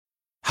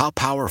How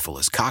powerful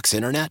is Cox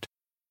Internet?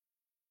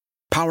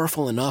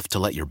 Powerful enough to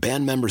let your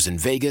band members in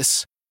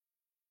Vegas,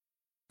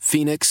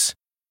 Phoenix,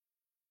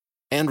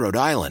 and Rhode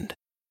Island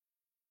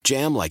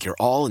jam like you're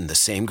all in the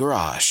same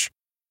garage.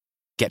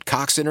 Get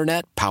Cox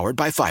Internet powered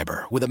by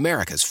fiber with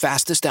America's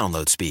fastest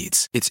download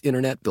speeds. It's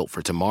internet built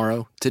for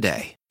tomorrow,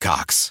 today.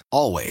 Cox,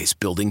 always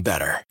building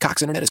better.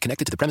 Cox Internet is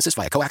connected to the premises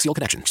via coaxial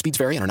connection. Speeds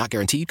vary and are not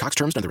guaranteed. Cox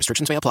terms and other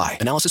restrictions may apply.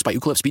 Analysis by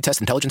Ookla Speed Test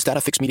Intelligence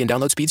Data. Fixed median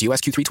download speeds. US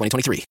Q3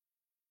 2023.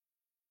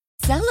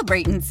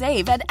 Celebrate and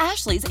save at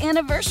Ashley's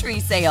Anniversary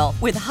Sale.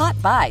 With Hot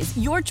Buys,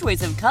 your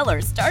choice of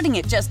colors starting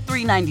at just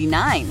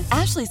 $3.99.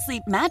 Ashley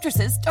Sleep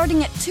mattresses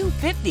starting at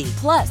 $2.50.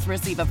 Plus,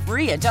 receive a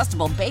free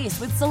adjustable base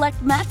with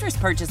select mattress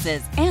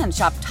purchases. And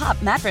shop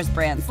top mattress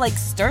brands like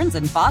Stearns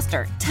 &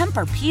 Foster,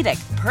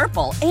 Tempur-Pedic,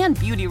 Purple, and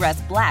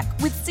Beautyrest Black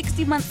with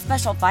 60-month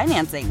special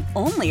financing.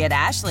 Only at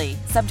Ashley.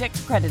 Subject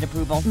to credit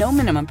approval. No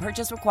minimum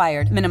purchase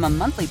required. Minimum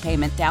monthly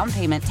payment, down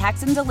payment,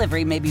 tax, and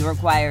delivery may be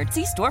required.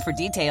 See store for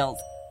details.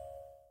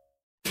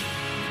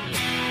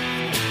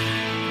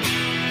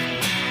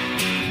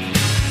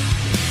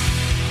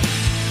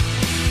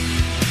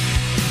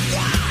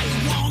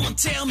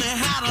 Tell me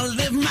how to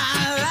live my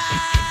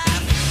life.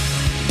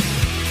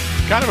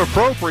 Kind of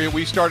appropriate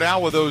we start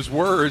out with those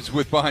words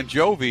with Bon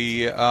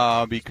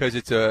Jovi because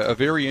it's a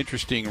very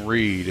interesting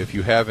read. If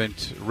you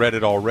haven't read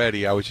it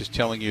already, I was just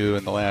telling you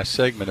in the last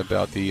segment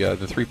about the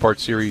three-part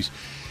series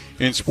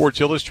in Sports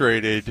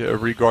Illustrated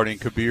regarding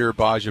Kabir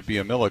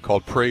Gbaja-Biamila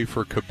called Pray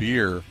for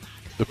Kabir,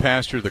 the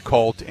Pastor, the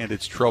Cult, and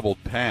Its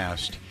Troubled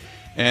Past.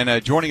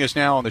 And joining us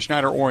now on the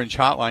Schneider Orange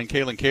Hotline,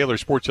 Kaylin Kaler,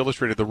 Sports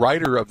Illustrated, the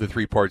writer of the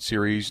three-part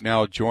series,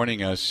 now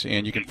joining us.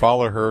 And you can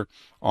follow her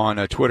on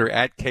Twitter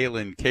at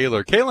Kaylin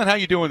Kaler. Kaylin, how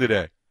you doing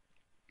today?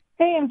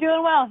 Hey, I'm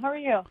doing well. How are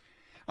you?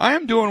 I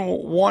am doing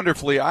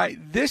wonderfully.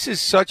 This is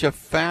such a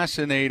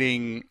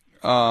fascinating,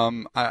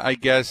 I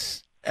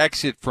guess,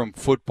 exit from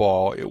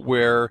football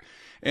where,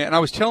 and I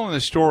was telling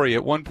this story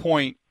at one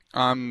point,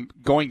 I'm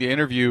going to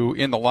interview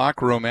in the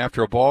locker room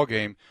after a ball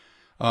game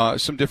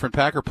some different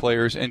Packer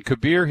players, and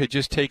Kabir had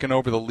just taken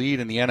over the lead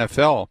in the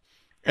NFL,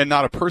 and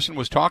not a person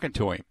was talking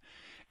to him.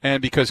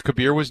 And because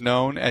Kabir was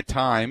known at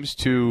times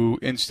to,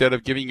 instead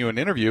of giving you an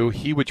interview,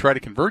 he would try to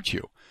convert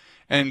you.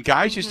 And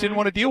guys just didn't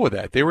want to deal with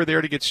that. They were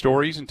there to get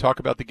stories and talk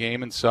about the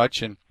game and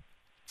such. And,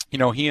 you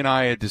know, he and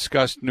I had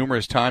discussed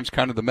numerous times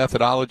kind of the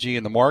methodology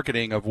and the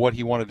marketing of what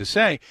he wanted to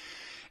say.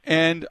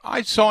 And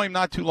I saw him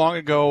not too long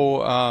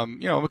ago,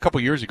 a couple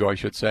years ago, I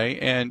should say,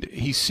 and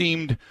he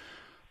seemed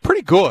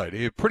pretty good,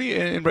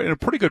 in a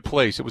pretty good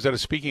place. It was at a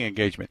speaking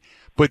engagement.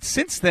 But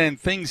since then,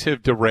 things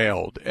have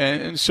derailed.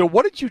 And so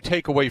what did you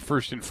take away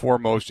first and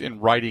foremost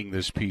in writing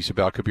this piece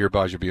about Kabir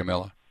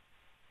Gbaja-Biamila?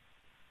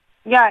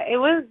 Yeah,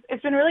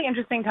 it's been really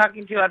interesting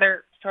talking to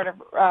other sort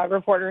of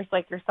reporters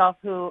like yourself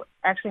who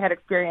actually had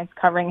experience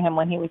covering him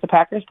when he was a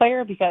Packers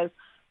player because,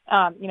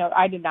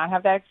 I did not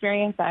have that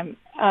experience. I'm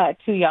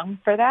too young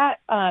for that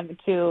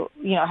to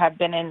have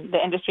been in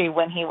the industry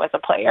when he was a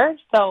player.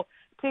 So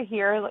to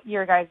hear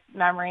your guys'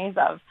 memories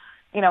of,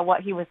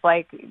 what he was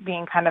like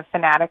being kind of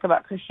fanatic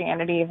about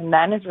Christianity even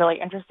then is really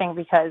interesting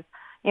because,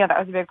 that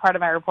was a big part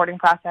of my reporting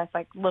process,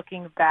 like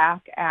looking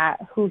back at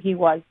who he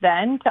was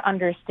then to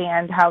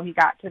understand how he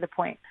got to the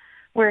point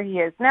where he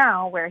is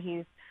now, where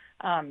he's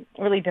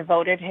really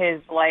devoted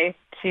his life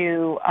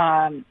to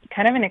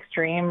kind of an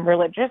extreme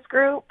religious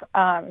group,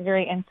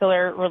 very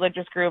insular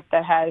religious group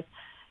that has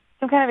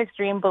some kind of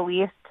extreme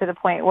beliefs to the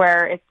point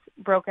where it's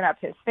broken up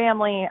his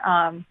family.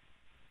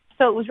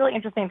 So it was really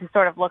interesting to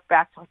sort of look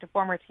back, talk to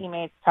former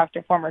teammates, talk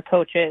to former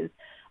coaches,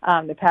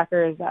 the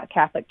Packers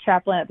Catholic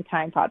chaplain at the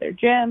time, Father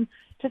Jim,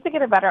 just to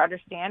get a better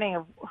understanding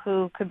of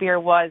who Kabir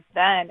was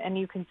then. And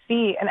you can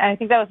see, and I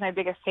think that was my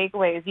biggest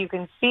takeaway, is you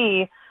can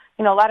see,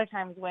 a lot of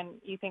times when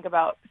you think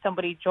about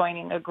somebody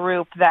joining a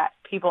group that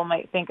people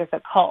might think is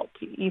a cult,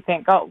 you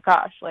think, oh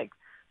gosh, like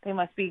they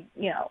must be,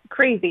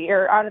 crazy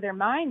or out of their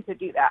mind to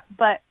do that.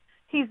 But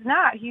he's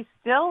not. He's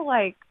still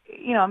like,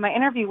 in my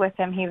interview with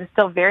him, he was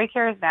still very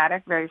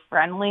charismatic, very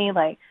friendly.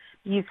 Like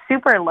he's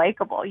super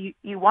likable.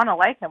 You want to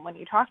like him when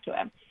you talk to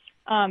him.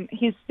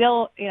 He's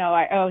still,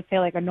 I would say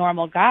like a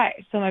normal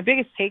guy. So my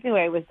biggest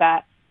takeaway was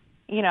that,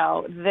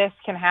 this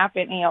can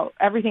happen.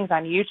 Everything's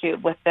on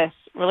YouTube with this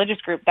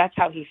religious group. That's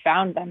how he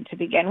found them to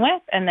begin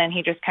with. And then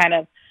he just kind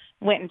of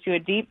went into a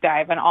deep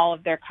dive on all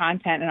of their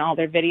content and all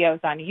their videos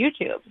on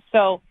YouTube.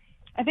 So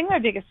I think my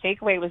biggest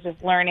takeaway was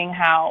just learning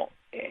how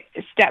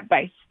step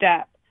by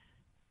step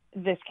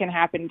this can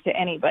happen to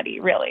anybody,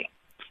 really.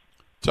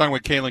 Talking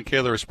with Kaylin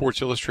Kaler, a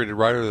Sports Illustrated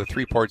writer of the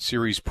three-part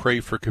series Pray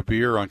for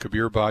Kabir on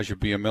Kabir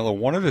Gbaja-Biamila.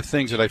 One of the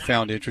things that I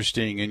found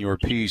interesting in your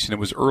piece, and it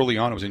was early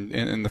on, it was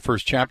in the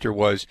first chapter,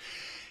 was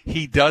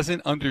he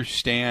doesn't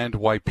understand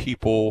why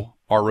people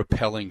are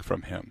repelling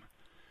from him.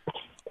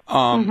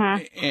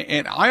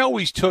 And I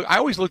always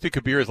looked at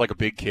Kabir as like a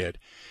big kid.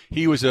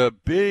 He was a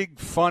big,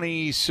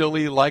 funny,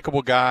 silly,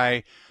 likable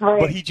guy,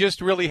 but he just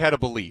really had a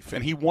belief,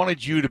 and he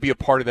wanted you to be a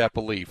part of that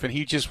belief, and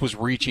he just was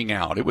reaching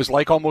out. It was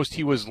like almost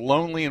he was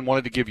lonely and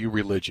wanted to give you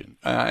religion,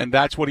 and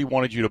that's what he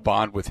wanted you to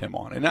bond with him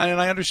on, and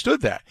I understood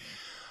that.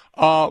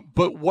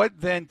 But what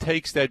then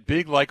takes that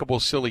big, likable,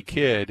 silly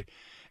kid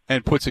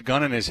and puts a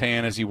gun in his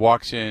hand as he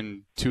walks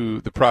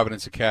into the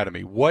Providence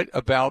Academy? What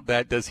about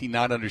that does he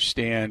not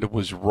understand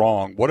was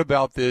wrong? What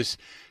about this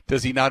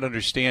does he not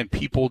understand?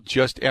 People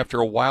just after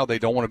a while, they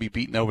don't want to be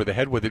beaten over the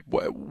head with it.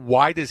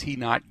 Why does he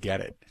not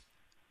get it?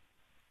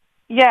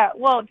 Yeah,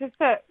 well, just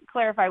to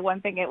clarify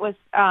one thing, it was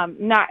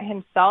not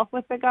himself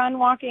with the gun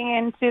walking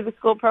into the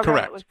school program.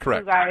 Correct, it was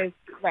correct. two guys,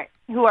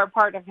 who are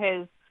part of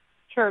his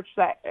church,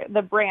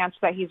 the branch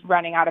that he's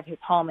running out of his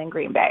home in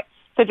Green Bay.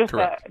 So just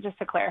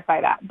to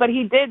clarify that. But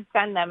he did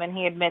send them, and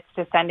he admits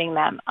to sending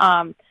them.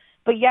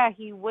 But yeah,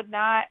 he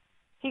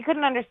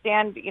couldn't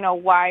understand,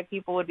 why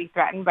people would be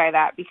threatened by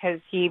that,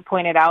 because he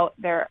pointed out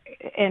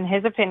in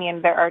his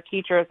opinion, there are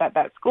teachers at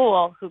that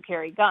school who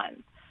carry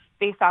guns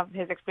based off of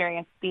his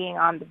experience being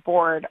on the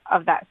board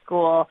of that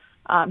school.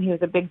 He was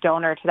a big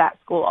donor to that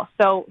school.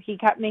 So he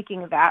kept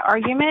making that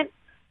argument.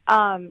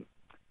 And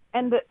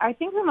I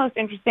think one of the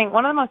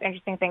most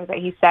interesting things that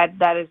he said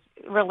that is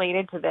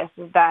related to this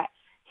is that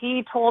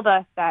he told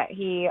us that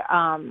he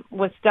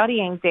was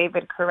studying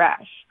David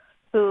Koresh,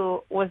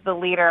 who was the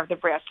leader of the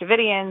Branch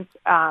Davidians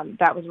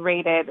that was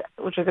raided,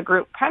 which is a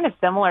group kind of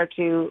similar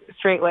to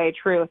Straightway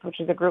Truth, which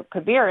is a group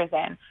Kabir is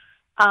in.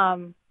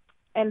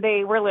 And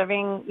they were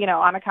living,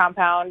 on a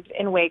compound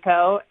in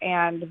Waco,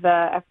 and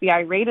the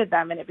FBI raided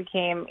them, and it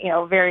became,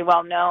 very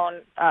well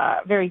known,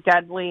 very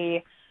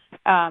deadly,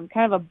 kind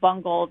of a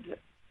bungled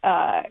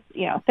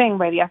thing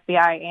by the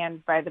FBI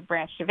and by the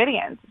Branch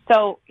Davidians.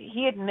 So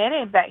he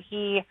admitted that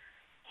he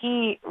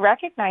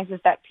recognizes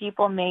that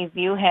people may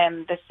view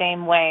him the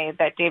same way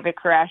that David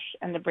Koresh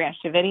and the Branch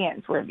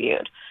Davidians were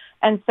viewed.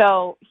 And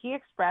so he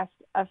expressed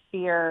a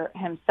fear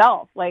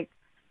himself, like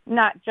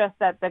not just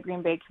that the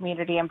Green Bay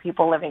community and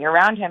people living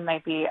around him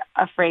might be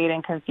afraid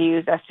and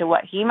confused as to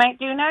what he might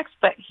do next,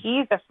 but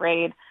he's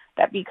afraid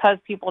that because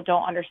people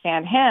don't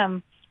understand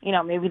him,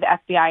 maybe the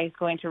FBI is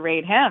going to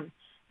raid him.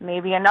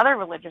 Maybe another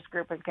religious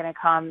group is going to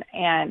come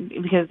and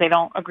because they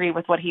don't agree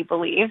with what he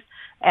believes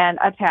and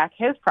attack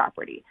his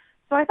property.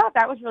 So I thought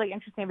that was really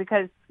interesting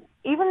because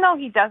even though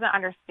he doesn't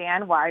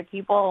understand why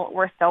people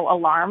were so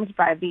alarmed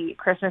by the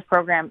Christmas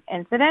program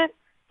incident,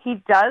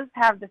 he does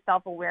have the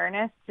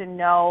self-awareness to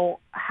know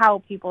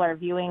how people are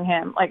viewing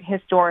him, like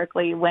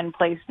historically when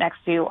placed next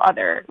to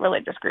other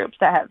religious groups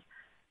that have,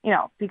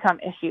 become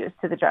issues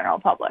to the general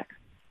public.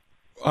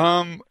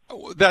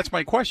 That's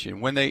my question.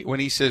 When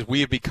he says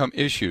we have become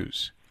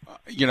issues,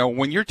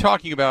 when you're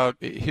talking about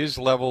his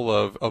level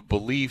of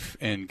belief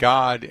in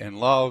God and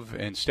love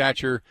and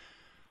stature,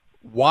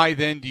 why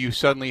then do you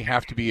suddenly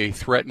have to be a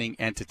threatening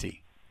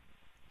entity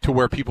to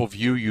where people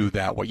view you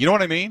that way? You know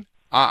what I mean?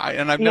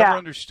 I've never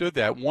understood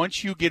that.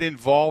 Once you get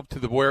involved to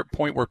the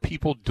point where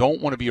people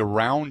don't want to be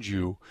around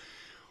you,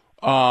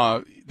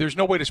 there's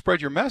no way to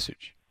spread your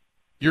message.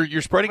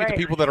 You're spreading it to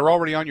people that are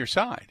already on your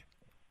side.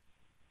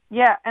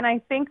 Yeah, and I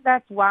think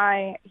that's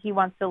why he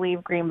wants to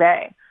leave Green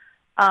Bay.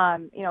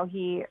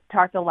 He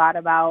talked a lot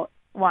about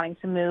wanting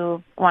to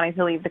move, wanting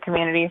to leave the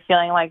community,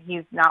 feeling like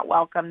he's not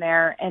welcome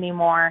there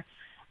anymore,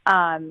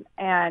 and,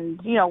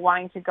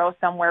 wanting to go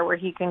somewhere where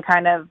he can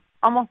kind of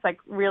almost like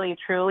really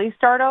truly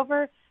start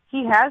over.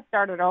 He has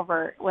started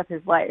over with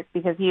his life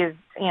because he is,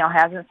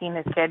 hasn't seen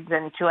his kids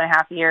in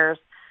 2.5 years.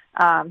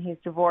 He's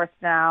divorced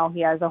now.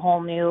 He has a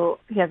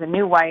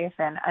new wife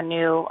and a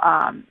new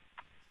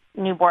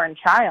newborn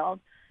child.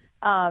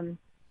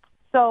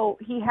 So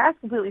he has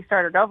completely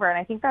started over, and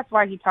I think that's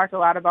why he talked a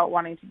lot about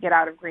wanting to get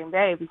out of Green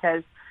Bay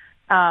because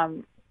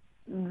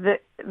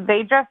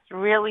they just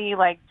really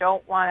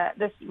don't want to.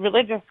 This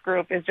religious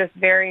group is just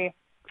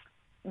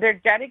they're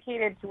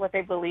dedicated to what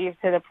they believe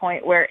to the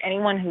point where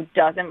anyone who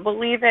doesn't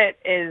believe it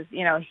is,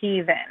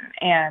 heathen,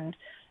 and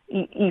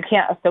you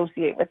can't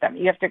associate with them.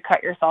 You have to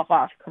cut yourself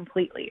off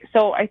completely.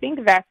 So I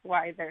think that's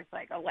why there's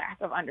a lack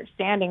of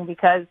understanding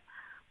because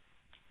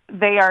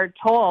they are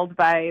told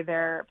by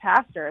their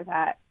pastor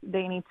that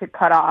they need to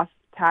cut off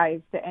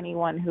ties to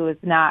anyone who is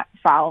not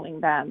following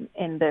them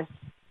in this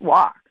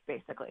walk,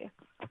 basically.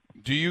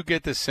 Do you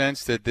get the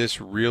sense that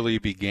this really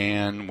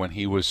began when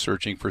he was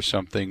searching for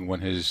something when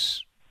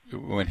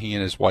he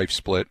and his wife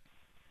split?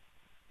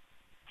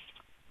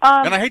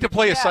 And I hate to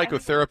play a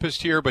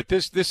psychotherapist here, but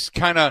this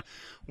kind of,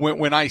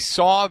 when I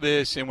saw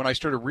this and when I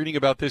started reading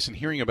about this and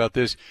hearing about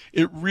this,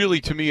 it really,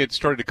 to me, it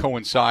started to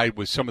coincide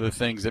with some of the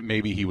things that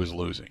maybe he was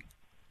losing.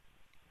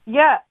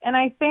 Yeah, and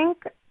I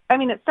think,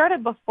 it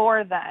started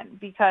before then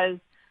because,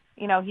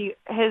 he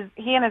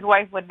and his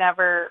wife would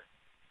never,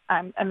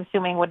 I'm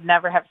assuming, would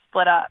never have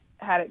split up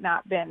had it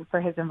not been for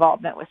his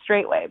involvement with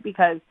Straightway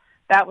because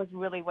that was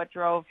really what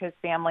drove his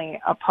family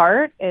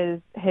apart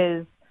is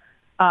his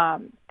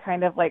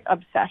kind of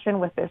obsession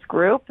with this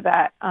group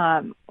that,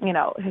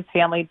 his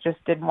family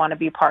just didn't want to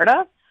be part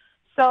of.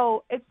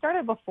 So it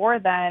started before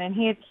then, and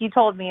he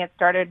told me it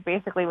started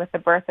basically with the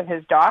birth of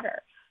his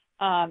daughter.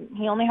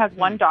 He only has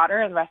one daughter,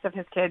 and the rest of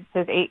his kids,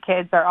 his 8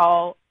 kids, are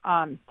all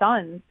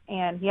sons,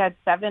 and he had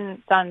 6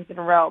 sons in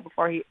a row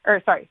before he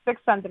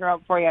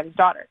had his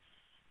daughter.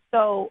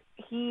 So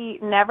he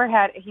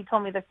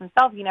told me this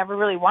himself, he never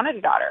really wanted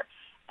a daughter,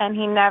 and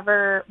he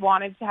never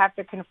wanted to have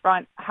to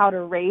confront how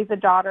to raise a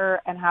daughter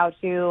and how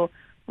to,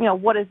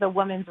 what is a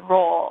woman's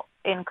role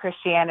in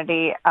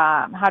Christianity,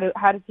 how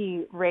does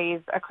he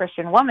raise a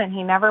Christian woman.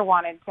 He never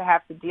wanted to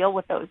have to deal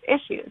with those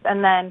issues.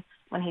 And then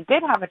when he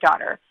did have a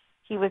daughter,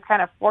 he was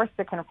kind of forced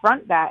to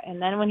confront that.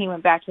 And then when he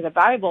went back to the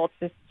Bible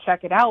to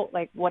check it out,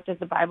 like, what does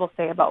the Bible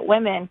say about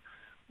women?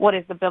 What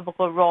is the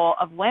biblical role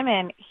of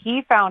women?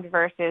 He found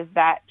verses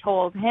that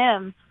told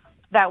him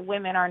that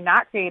women are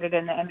not created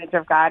in the image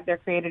of God. They're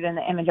created in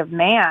the image of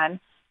man.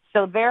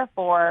 So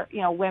therefore,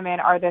 women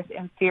are this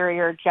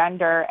inferior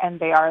gender and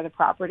they are the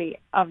property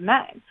of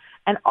men.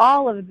 And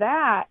all of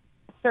that,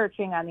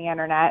 searching on the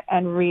internet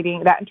and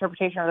reading that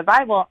interpretation of the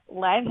Bible,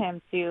 led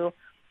him to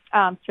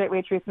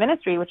Straightway Truth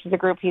Ministry, which is a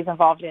group he's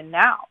involved in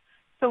now.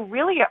 So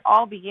really it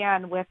all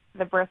began with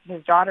the birth of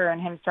his daughter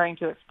and him starting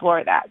to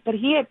explore that. But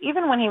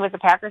even when he was a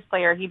Packers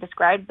player, he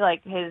described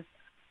like his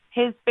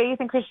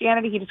faith in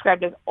Christianity, he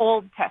described as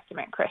Old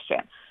Testament Christian.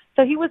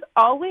 So he was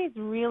always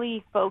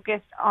really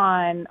focused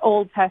on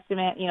Old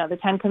Testament, the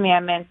 10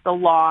 Commandments, the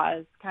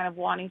laws, kind of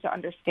wanting to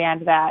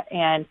understand that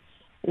and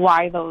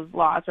why those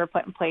laws were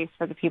put in place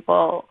for the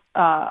people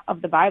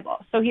of the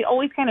Bible. So he'd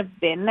always kind of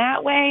been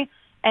that way.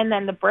 And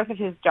then the birth of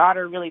his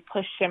daughter really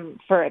pushed him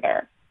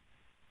further.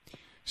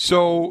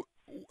 So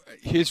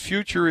his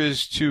future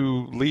is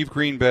to leave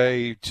Green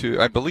Bay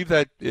to, I believe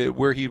that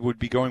where he would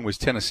be going was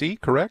Tennessee,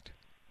 correct?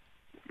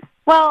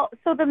 Well,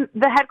 so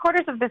the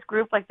headquarters of this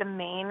group, like the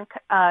main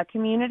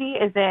community,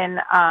 is in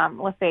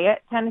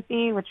Lafayette,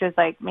 Tennessee, which is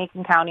like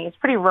Macon County. It's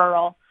pretty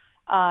rural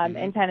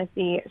in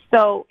Tennessee.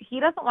 So he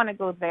doesn't want to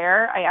go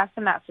there. I asked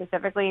him that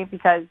specifically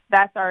because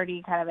that's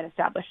already kind of an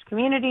established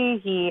community.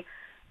 He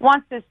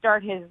wants to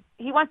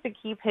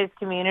keep his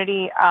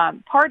community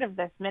part of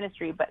this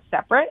ministry, but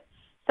separate.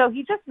 So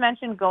he just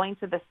mentioned going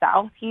to the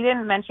South. He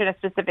didn't mention a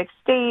specific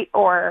state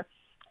or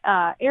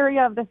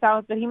area of the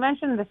South, but he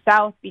mentioned the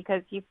South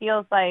because he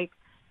feels like,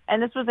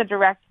 and this was a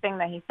direct thing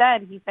that he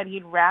said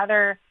he'd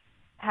rather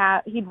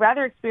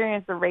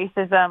experience the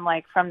racism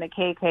like from the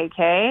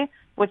KKK,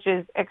 which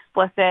is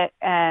explicit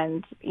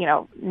and,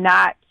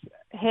 not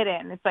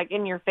hidden. It's like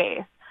in your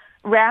face,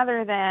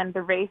 rather than the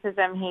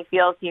racism he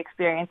feels he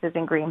experiences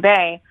in Green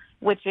Bay,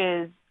 which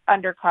is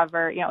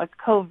undercover, it's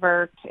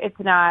covert. It's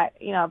not,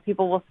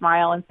 people will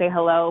smile and say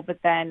hello, but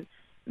then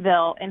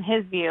they'll, in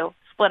his view,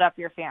 split up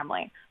your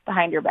family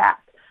behind your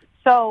back.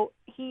 So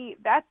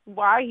that's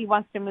why he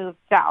wants to move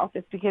south.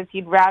 It's because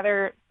he'd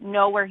rather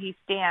know where he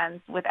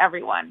stands with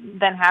everyone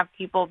than have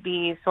people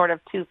be sort of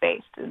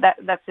two-faced.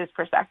 That's his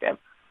perspective.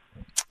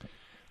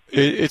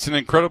 It's an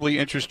incredibly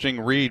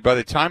interesting read. By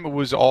the time it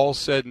was all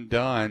said and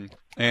done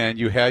and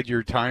you had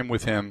your time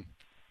with him,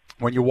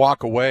 when you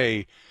walk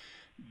away,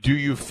 do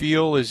you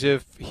feel as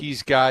if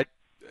he's got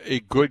a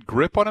good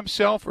grip on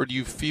himself, or do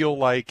you feel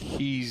like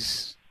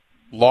he's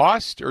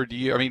lost, or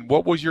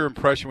what was your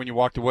impression when you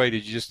walked away?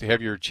 Did you just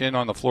have your chin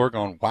on the floor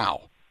going,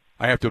 wow,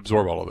 I have to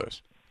absorb all of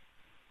this?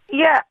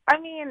 Yeah,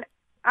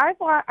 I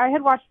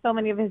had watched so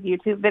many of his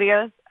YouTube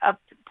videos up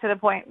to the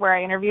point where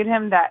I interviewed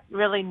him that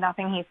really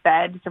nothing he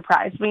said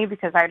surprised me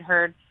because I'd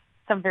heard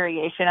some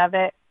variation of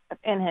it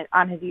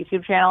on his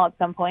YouTube channel at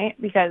some point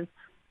because,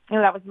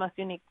 that was the most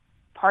unique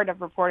part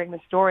of reporting the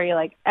story.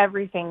 Like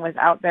everything was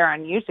out there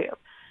on YouTube.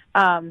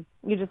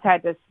 You just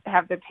had to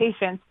have the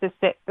patience to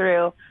sit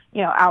through,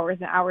 hours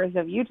and hours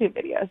of YouTube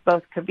videos,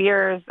 both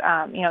Kabir's,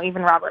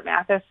 even Robert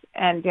Mathis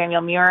and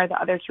Daniel Muir,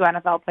 the other 2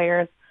 NFL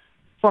players,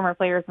 former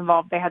players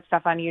involved, they had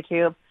stuff on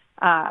YouTube.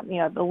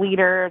 The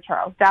leader,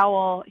 Charles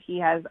Dowell, he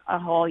has a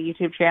whole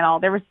YouTube channel.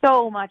 There was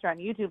so much on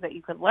YouTube that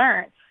you could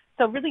learn.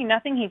 So really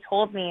nothing he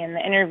told me in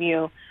the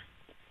interview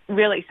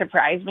really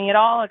surprised me at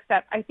all,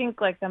 except I think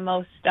like the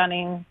most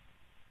stunning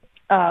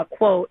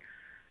quote,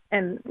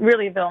 and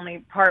really the only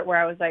part where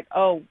I was like,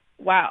 oh,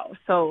 wow,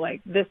 so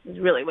like this is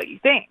really what you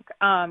think,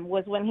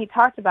 was when he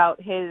talked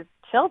about his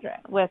children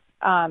with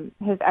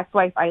his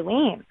ex-wife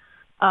Eileen.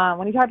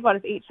 When he talked about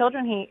his 8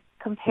 children, he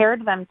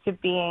compared them to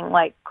being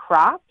like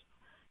crops.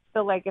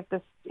 So like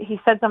he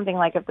said something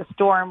like, if the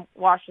storm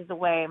washes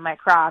away my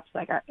crops,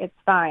 like it's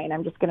fine,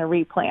 I'm just going to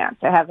replant.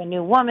 I have a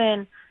new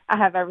woman. I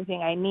have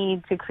everything I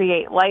need to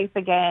create life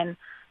again.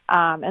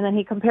 And then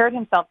he compared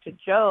himself to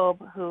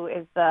Job, who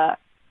is the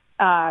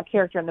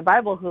character in the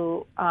Bible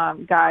who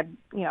God,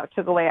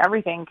 took away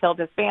everything, killed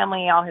his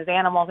family, all his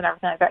animals and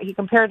everything like that. He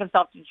compared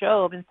himself to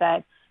Job and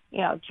said,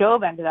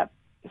 Job ended up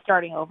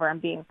starting over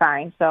and being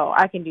fine, so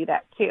I can do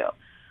that too.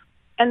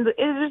 And it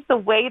was just the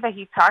way that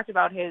he talked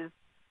about his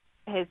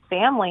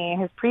family,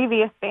 his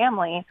previous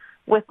family,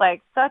 with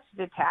like such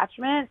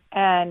detachment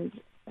and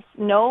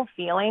no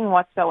feeling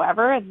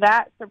whatsoever.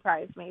 That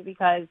surprised me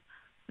because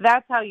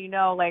that's how you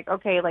know, like,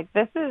 okay, like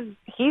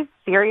he's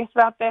serious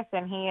about this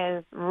and he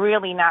is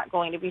really not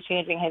going to be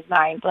changing his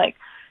mind. Like,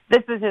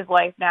 this is his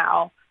life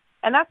now.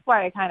 And that's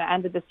why I kind of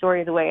ended the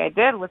story the way I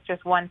did, with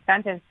just one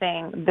sentence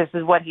saying this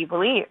is what he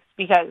believes,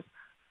 because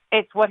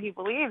it's what he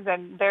believes,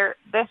 and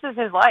this is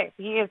his life.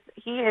 He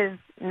is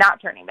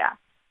not turning back.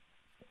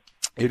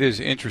 It is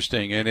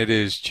interesting, and it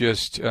is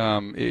just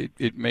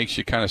it makes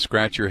you kind of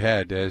scratch your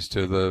head as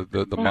to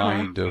the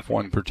mind of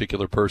one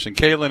particular person.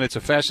 Kaylin, it's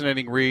a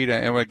fascinating read,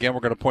 and again,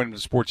 we're going to point to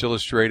Sports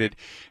Illustrated.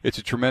 It's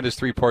a tremendous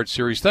 3-part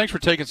series. Thanks for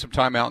taking some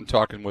time out and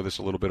talking with us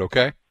a little bit,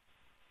 okay?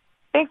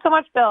 Thanks so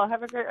much, Bill.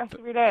 Have a great rest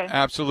of your day.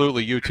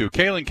 Absolutely, you too.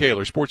 Kaylin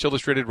Kaler, Sports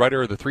Illustrated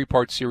writer of the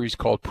 3-part series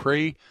called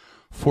Pray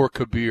for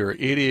Kabir.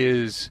 It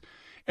is,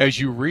 as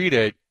you read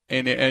it,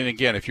 and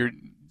again, if you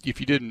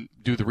didn't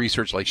do the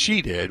research like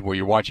she did, where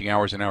you're watching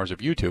hours and hours of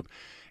YouTube,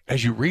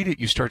 as you read it,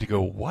 you start to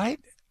go, what?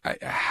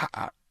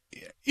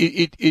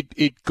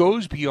 It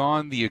goes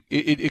beyond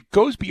it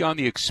goes beyond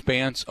the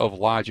expanse of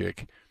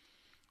logic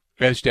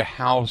as to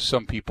how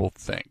some people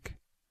think.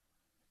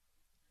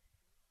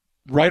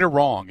 Right or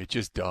wrong, it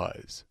just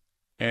does.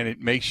 And it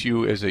makes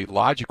you, as a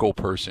logical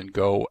person,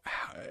 go,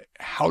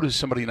 how does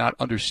somebody not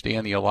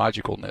understand the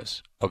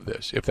illogicalness of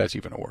this, if that's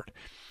even a word?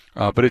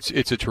 But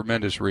it's a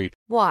tremendous read.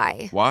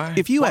 Why?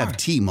 If you have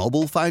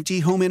T-Mobile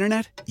 5G home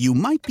internet, you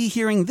might be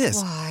hearing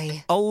this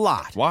Why? a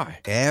lot. Why?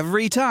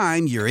 Every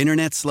time your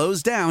internet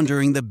slows down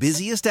during the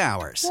busiest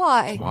hours.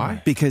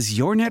 Why? Because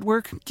your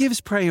network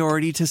gives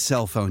priority to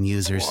cell phone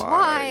users.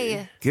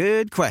 Why?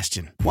 Good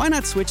question. Why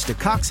not switch to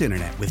Cox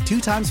Internet with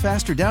 2 times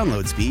faster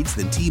download speeds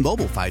than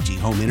T-Mobile 5G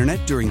home internet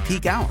during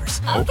peak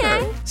hours?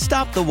 Okay.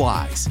 Stop the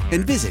whys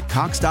and visit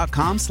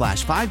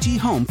cox.com/5G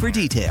home for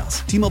details.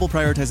 T-Mobile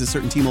prioritizes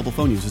certain T-Mobile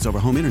phone users over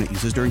home internet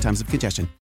users during times of congestion.